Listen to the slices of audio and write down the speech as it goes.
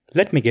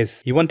Let me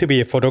guess, you want to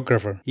be a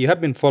photographer. You have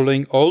been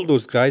following all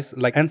those guys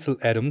like Ansel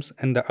Adams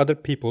and the other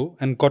people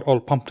and got all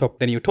pumped up.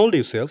 Then you told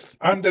yourself,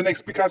 I'm the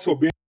next Picasso,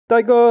 bitch.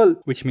 Ta gueule,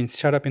 which means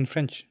shut up in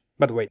French.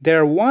 But wait, there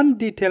are one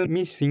detail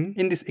missing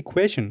in this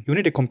equation. You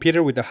need a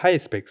computer with the high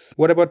specs.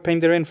 What about paying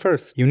the rent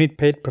first? You need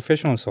paid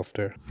professional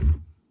software.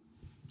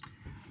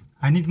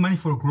 I need money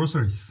for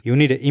groceries. You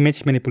need an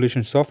image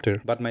manipulation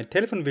software. But my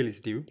telephone bill is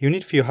due. You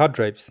need few hard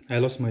drives. I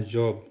lost my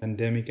job,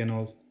 pandemic and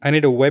all. I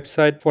need a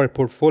website for a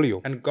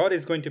portfolio. And God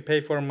is going to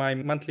pay for my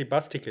monthly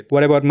bus ticket.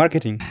 What about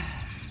marketing?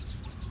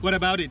 What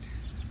about it?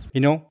 You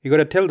know, you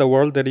gotta tell the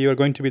world that you are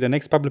going to be the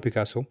next Pablo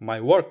Picasso.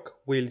 My work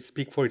will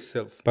speak for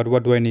itself. But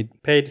what do I need?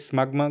 Paid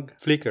SmugMug,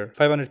 Flickr,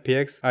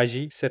 500px,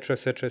 IG, etc,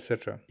 etc,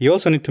 etc. You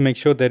also need to make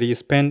sure that you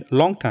spend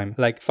long time,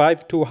 like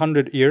 5 to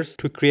 100 years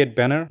to create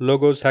banner,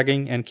 logos,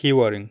 tagging and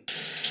keywording.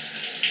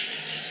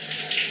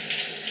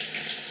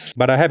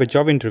 But I have a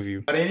job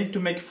interview. But I need to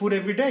make food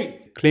every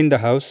day. Clean the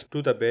house,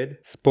 do the bed,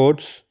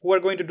 sports. Who are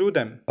going to do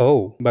them?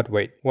 Oh, but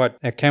wait, what?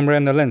 A camera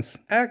and a lens.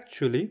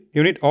 Actually,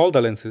 you need all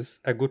the lenses,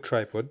 a good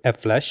tripod, a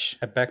flash,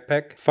 a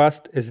backpack,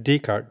 fast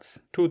SD cards.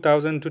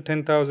 $2,000 to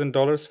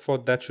 $10,000 for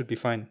that should be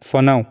fine.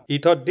 For now, you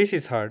thought this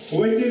is hard.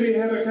 When did we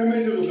have a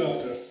camera to look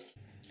after?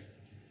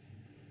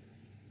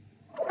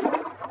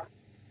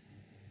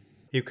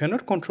 You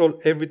cannot control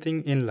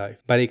everything in life,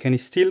 but you can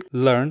still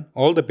learn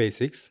all the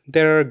basics.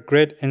 There are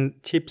great and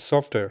cheap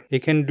software. You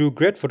can do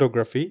great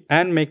photography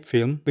and make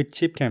film with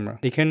cheap camera.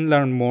 You can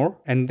learn more,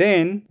 and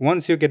then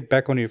once you get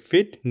back on your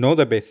feet, know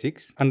the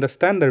basics,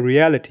 understand the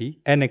reality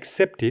and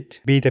accept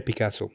it, be the Picasso.